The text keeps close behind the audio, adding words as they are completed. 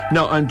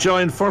Now, I'm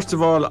joined, first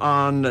of all,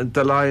 on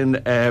the line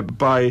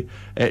by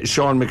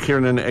Sean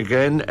McKiernan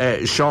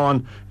again.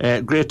 Sean,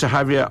 great to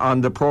have you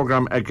on the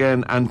programme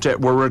again. And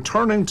we're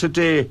returning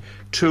today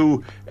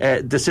to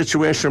the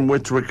situation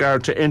with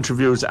regard to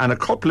interviews and a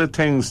couple of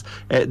things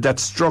that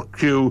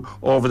struck you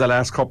over the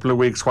last couple of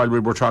weeks while we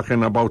were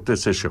talking about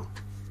this issue.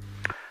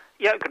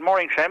 Yeah, good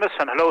morning, Seamus,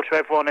 and hello to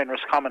everyone in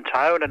Roscommon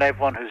Town and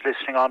everyone who's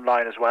listening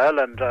online as well,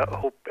 and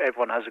hope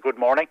everyone has a good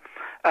morning.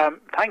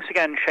 Thanks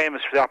again, Seamus,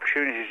 for the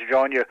opportunity to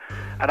join you.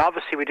 And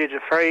obviously we did a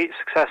very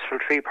successful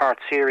three-part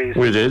series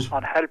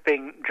on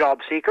helping job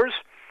seekers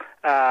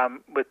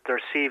with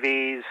their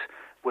CVs,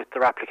 with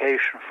their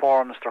application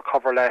forms, their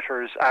cover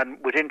letters,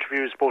 and with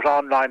interviews both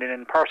online and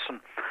in person.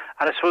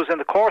 And I suppose in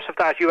the course of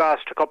that you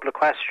asked a couple of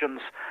questions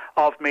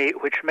of me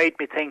which made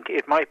me think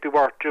it might be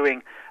worth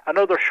doing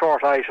another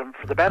short item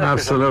for the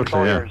benefit of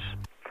employers.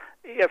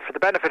 Yeah, for the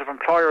benefit of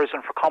employers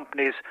and for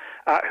companies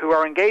who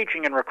are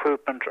engaging in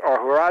recruitment or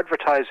who are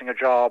advertising a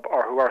job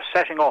or who are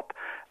setting up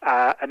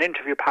an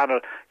interview panel,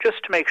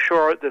 just to make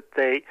sure that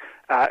they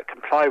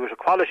comply with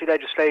equality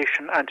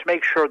legislation and to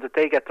make sure that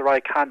they get the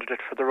right candidate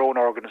for their own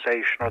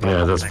organisation or their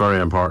company. That's very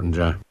important,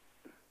 yeah.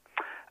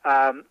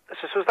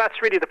 So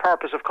that's really the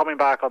purpose of coming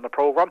back on the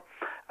programme.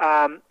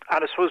 And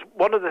I suppose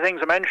one of the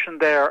things I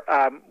mentioned there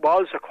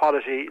was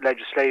equality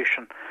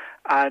legislation,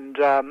 and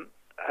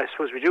I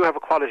suppose we do have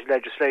equality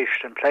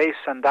legislation in place,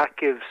 and that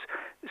gives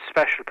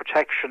special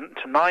protection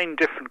to 9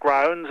 different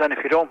grounds. And if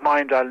you don't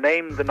mind, I'll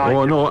name the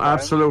 9 grounds.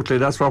 Absolutely.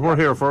 That's what we're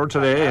here for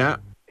today, yeah.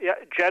 Yeah,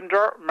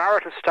 gender,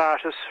 marital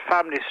status,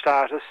 family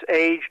status,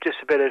 age,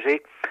 disability,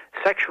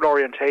 sexual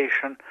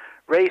orientation,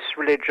 race,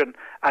 religion,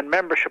 and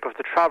membership of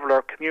the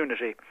traveller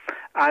community.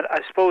 And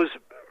I suppose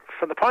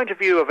from the point of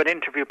view of an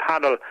interview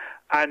panel,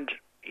 and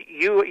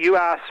you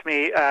asked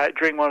me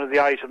during one of the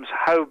items,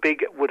 how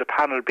big would a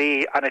panel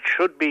be? And it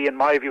should be, in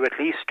my view, at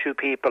least 2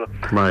 people.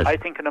 Right. I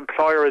think an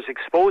employer is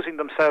exposing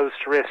themselves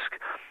to risk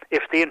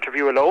if they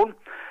interview alone.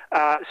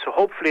 So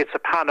hopefully it's a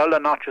panel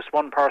and not just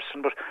one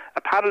person, but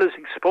a panel is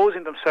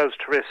exposing themselves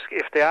to risk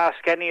if they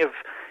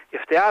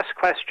ask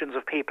questions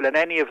of people in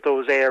any of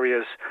those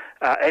areas,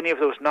 any of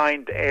those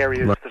 9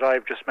 areas that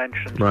I've just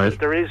mentioned. Right.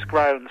 There is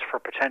grounds for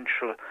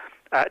potential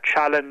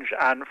challenge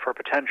and for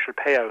potential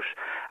payout.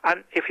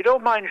 And if you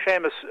don't mind,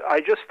 Seamus, I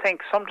just think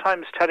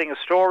sometimes telling a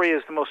story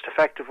is the most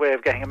effective way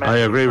of getting a message. I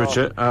agree with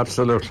you,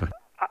 absolutely.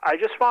 I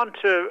just want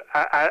to,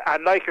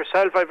 and like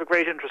yourself, I have a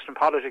great interest in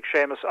politics,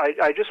 Seamus.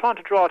 I just want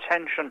to draw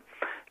attention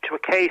to a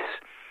case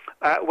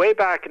way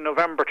back in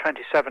November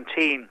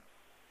 2017,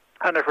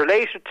 and it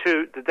related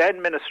to the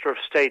then Minister of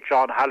State,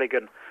 John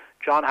Halligan.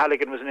 John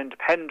Halligan was an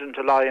Independent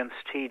Alliance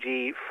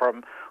TD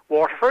from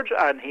Waterford,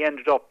 and he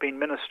ended up being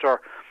Minister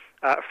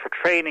for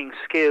Training,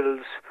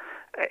 Skills,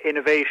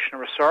 Innovation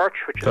and Research,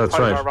 which is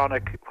quite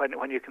ironic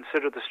when you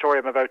consider the story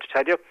I'm about to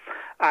tell you.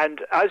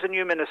 And as a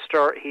new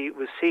minister, he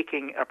was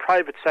seeking a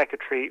private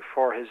secretary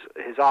for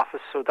his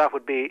office, so that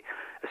would be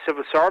a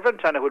civil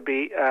servant, and it would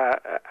be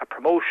a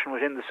promotion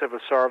within the civil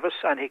service.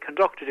 And he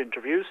conducted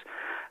interviews,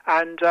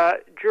 and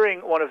during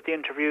one of the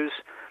interviews,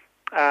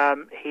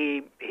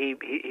 he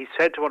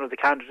said to one of the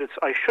candidates,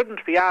 "I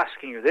shouldn't be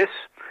asking you this."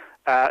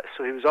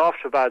 So he was off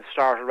to a bad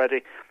start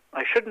already.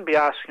 "I shouldn't be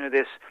asking you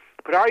this,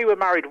 but are you a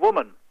married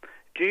woman?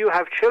 Do you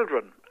have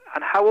children?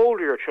 And how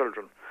old are your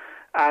children?"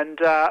 And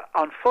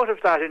on foot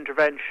of that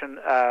intervention,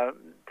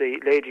 the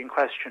lady in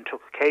question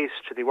took a case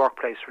to the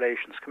Workplace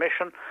Relations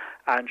Commission,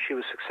 and she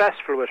was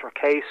successful with her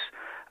case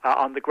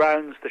on the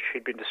grounds that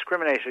she'd been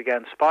discriminated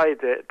against by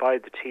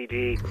the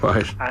TD,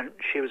 right. And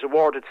she was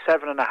awarded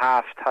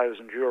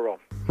 €7,500.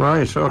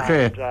 Right,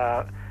 okay.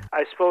 And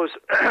I suppose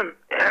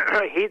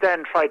he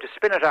then tried to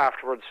spin it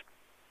afterwards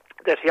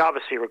that he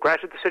obviously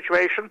regretted the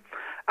situation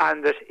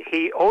and that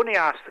he only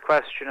asked the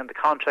question in the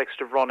context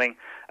of running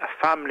a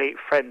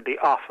family-friendly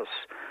office.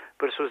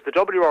 But it was the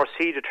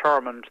WRC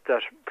determined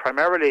that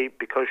primarily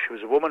because she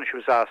was a woman, she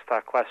was asked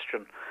that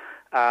question.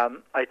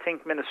 I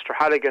think Minister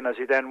Halligan, as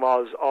he then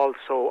was,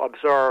 also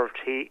observed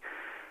the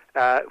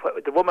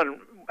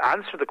woman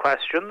answered the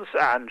questions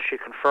and she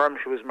confirmed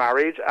she was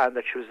married and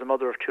that she was the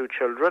mother of 2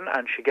 children,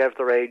 and she gave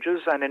their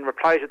ages, and in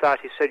reply to that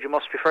he said, "You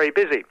must be very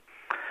busy."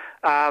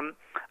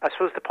 I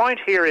suppose the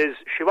point here is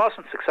she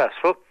wasn't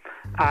successful.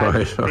 And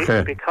right,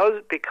 okay.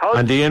 Because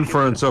and the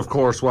inference, of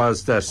course,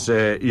 was that,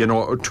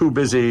 too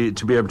busy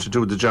to be able to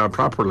do the job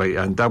properly,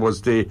 and that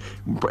was the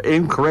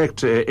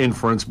incorrect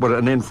inference, but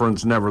an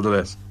inference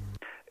nevertheless.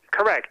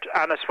 Correct,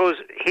 and I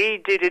suppose he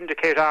did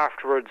indicate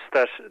afterwards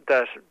that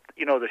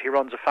he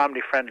runs a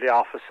family-friendly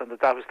office and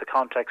that was the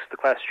context of the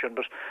question.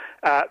 But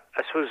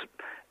I suppose,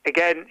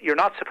 again, you're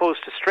not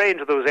supposed to stray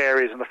into those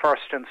areas in the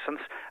first instance,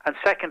 and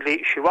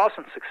secondly, she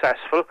wasn't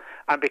successful,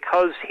 and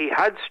because he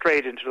had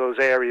strayed into those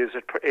areas,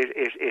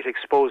 it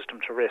exposed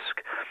him to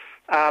risk.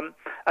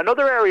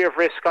 Another area of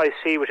risk I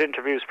see with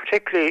interviews,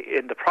 particularly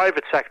in the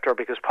private sector,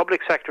 because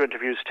public sector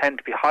interviews tend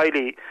to be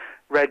highly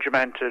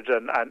regimented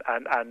and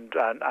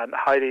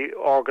highly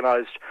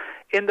organised.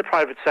 In the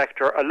private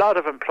sector, a lot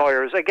of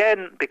employers,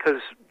 again,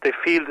 because they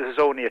feel this is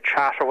only a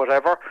chat or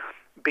whatever,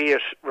 be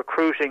it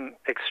recruiting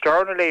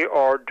externally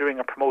or doing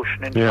a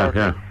promotion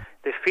internally.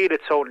 They feel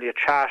it's only a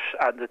chat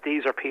and that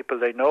these are people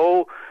they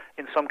know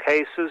in some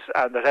cases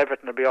and that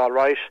everything will be all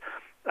right.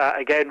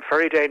 Again,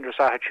 very dangerous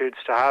attitudes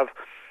to have.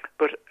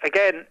 But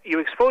again, you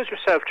expose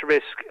yourself to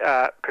risk,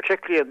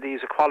 particularly in these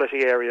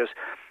equality areas,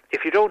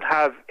 if you don't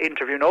have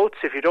interview notes,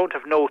 if you don't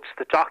have notes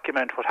that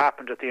document what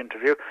happened at the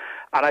interview.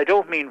 And I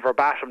don't mean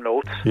verbatim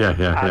notes.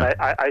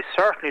 I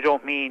certainly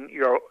don't mean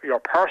your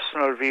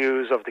personal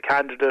views of the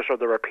candidate or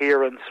their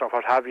appearance or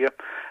what have you.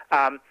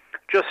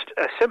 Just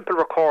a simple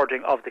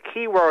recording of the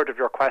key word of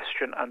your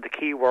question and the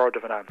key word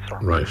of an answer.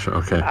 Right,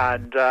 okay.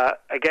 And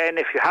again,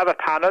 if you have a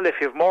panel, if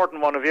you have more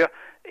than one of you,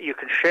 you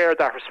can share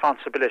that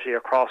responsibility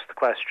across the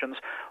questions,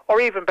 or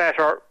even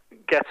better,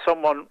 get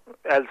someone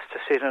else to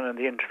sit in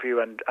the interview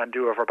and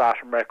do a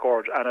verbatim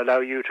record and allow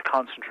you to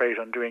concentrate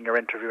on doing your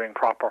interviewing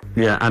proper.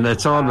 Yeah, and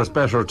it's always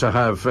better to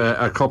have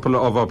a couple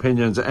of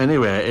opinions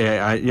anyway.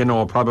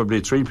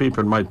 Probably 3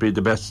 people might be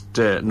the best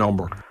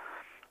number.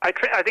 I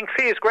think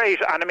 3 is great,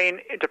 and I mean,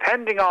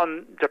 depending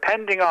on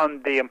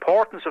the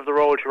importance of the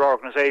role to your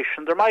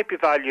organisation, there might be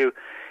value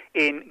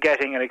in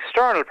getting an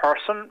external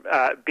person,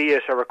 be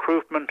it a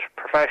recruitment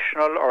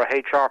professional or a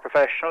HR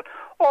professional,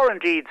 or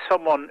indeed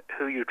someone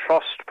who you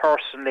trust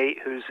personally,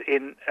 who's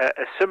in a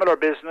similar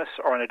business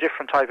or in a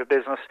different type of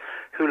business,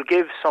 who'll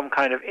give some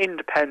kind of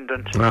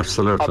independent,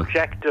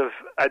 objective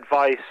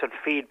advice and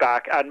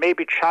feedback, and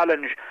maybe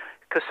challenge.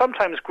 Because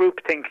sometimes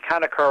groupthink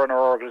can occur in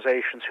our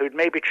organisations, who'd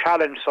maybe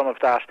challenge some of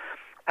that.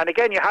 And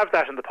again, you have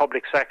that in the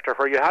public sector,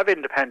 where you have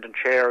independent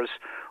chairs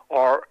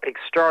or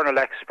external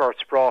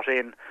experts brought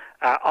in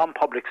on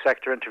public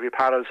sector interview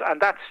panels, and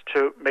that's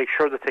to make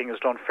sure the thing is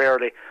done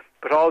fairly,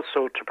 but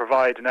also to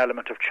provide an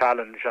element of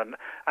challenge and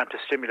to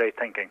stimulate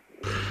thinking.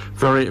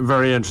 Very,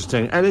 very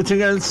interesting.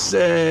 Anything else,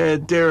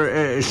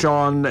 dear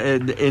Sean,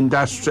 in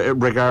that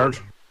regard?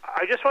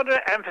 I just want to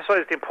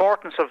emphasise the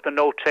importance of the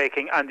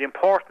note-taking and the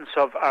importance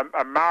of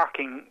a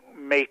marking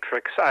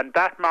matrix, and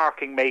that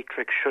marking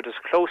matrix should as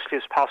closely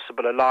as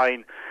possible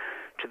align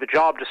to the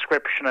job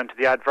description and to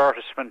the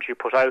advertisement you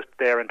put out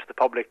there into the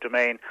public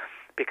domain.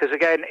 Because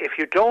again, if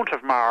you don't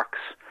have marks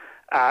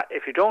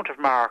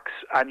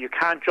and you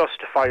can't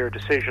justify your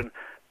decision,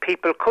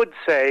 people could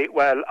say,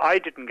 well, I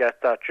didn't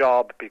get that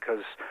job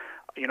because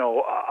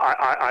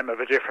I'm of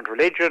a different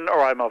religion,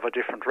 or I'm of a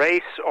different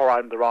race, or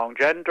I'm the wrong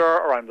gender,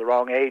 or I'm the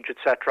wrong age,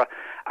 etc.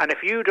 And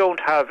if you don't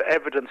have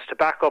evidence to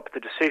back up the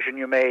decision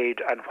you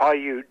made and why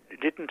you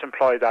didn't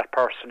employ that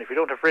person, if you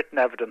don't have written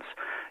evidence,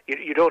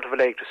 you don't have a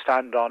leg to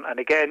stand on. And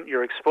again,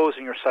 you're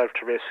exposing yourself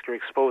to risk, you're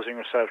exposing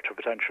yourself to a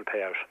potential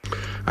payout.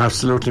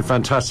 Absolutely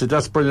fantastic.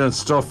 That's brilliant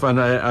stuff, and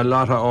a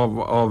lot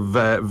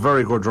of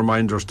very good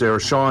reminders there.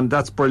 Sean,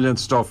 that's brilliant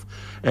stuff.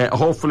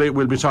 Hopefully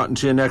we'll be talking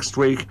to you next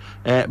week,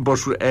 but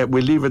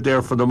we'll leave it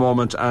there for the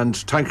moment, and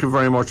thank you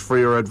very much for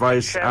your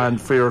advice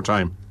and for your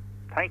time.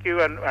 Thank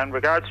you, and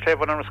regards to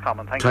everyone in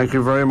Roscommon. Thank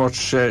you very much,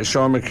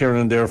 Sean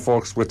McKiernan there,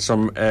 folks, with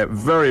some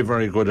very,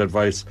 very good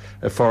advice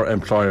for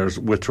employers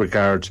with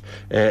regard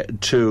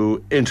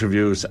to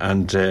interviews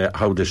and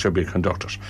how they should be conducted.